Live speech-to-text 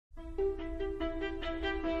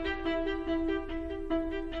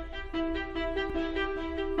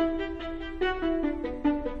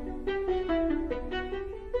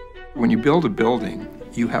When you build a building,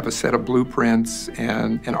 you have a set of blueprints,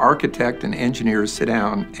 and an architect and engineers sit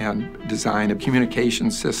down and design a communication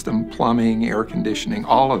system, plumbing, air conditioning,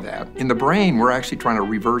 all of that. In the brain, we're actually trying to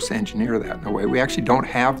reverse engineer that in a way. We actually don't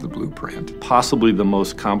have the blueprint. Possibly the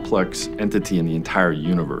most complex entity in the entire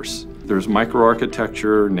universe. There's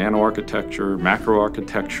microarchitecture, nanoarchitecture,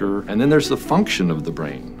 macroarchitecture, and then there's the function of the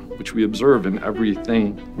brain, which we observe in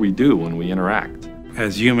everything we do when we interact.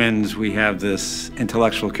 As humans, we have this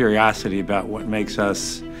intellectual curiosity about what makes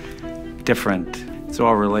us different. It's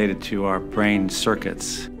all related to our brain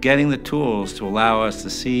circuits. Getting the tools to allow us to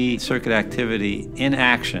see circuit activity in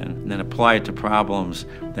action and then apply it to problems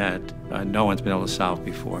that no one's been able to solve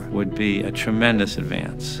before would be a tremendous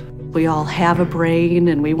advance. We all have a brain,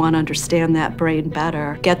 and we want to understand that brain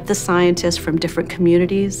better. Get the scientists from different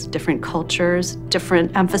communities, different cultures,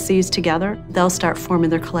 different emphases together. They'll start forming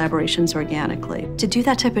their collaborations organically. To do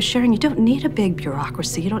that type of sharing, you don't need a big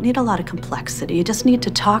bureaucracy. You don't need a lot of complexity. You just need to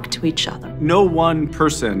talk to each other. No one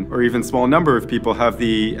person, or even small number of people, have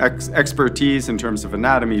the expertise in terms of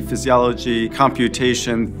anatomy, physiology,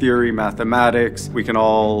 computation, theory, mathematics. We can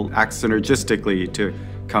all act synergistically to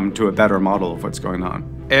come to a better model of what's going on.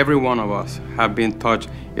 Every one of us have been touched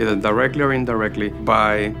either directly or indirectly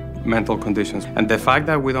by mental conditions. And the fact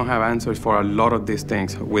that we don't have answers for a lot of these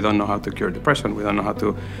things, we don't know how to cure depression, we don't know how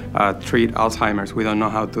to treat Alzheimer's, we don't know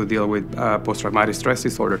how to deal with post-traumatic stress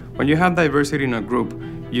disorder. When you have diversity in a group,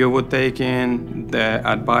 you would take in the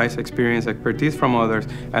advice, experience, expertise from others,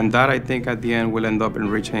 and that, I think, at the end will end up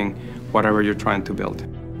enriching whatever you're trying to build.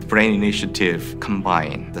 Brain Initiative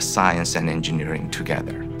combine the science and engineering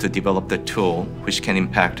together to develop the tool which can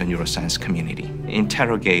impact the neuroscience community,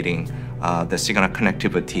 interrogating the signal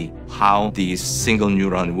connectivity, how the single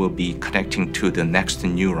neuron will be connecting to the next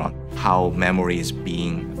neuron, how memory is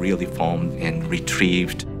being really formed and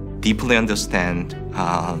retrieved, deeply understand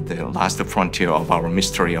the last frontier of our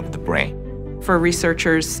mystery of the brain. For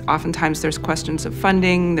researchers, oftentimes there's questions of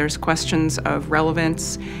funding, there's questions of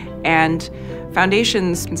relevance, and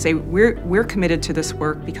foundations can say, we're committed to this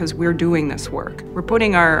work because we're doing this work. We're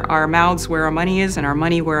putting our mouths where our money is and our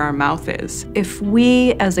money where our mouth is. If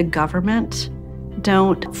we as a government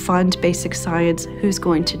don't fund basic science, who's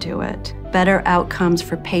going to do it? Better outcomes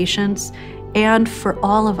for patients and for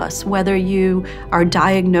all of us, whether you are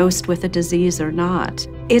diagnosed with a disease or not.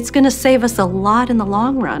 It's going to save us a lot in the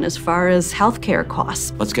long run as far as healthcare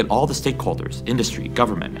costs. Let's get all the stakeholders, industry,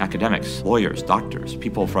 government, academics, lawyers, doctors,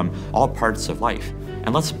 people from all parts of life,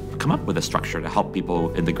 and let's come up with a structure to help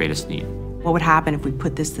people in the greatest need. What would happen if we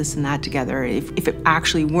put this and that together? If it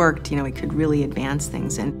actually worked, it could really advance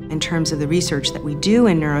things. And in terms of the research that we do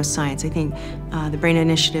in neuroscience, I think the Brain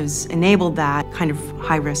Initiatives enabled that kind of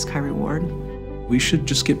high risk, high reward. We should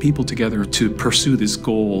just get people together to pursue this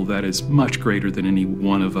goal that is much greater than any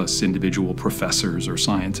one of us individual professors or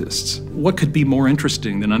scientists. What could be more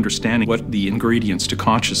interesting than understanding what the ingredients to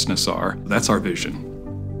consciousness are? That's our vision.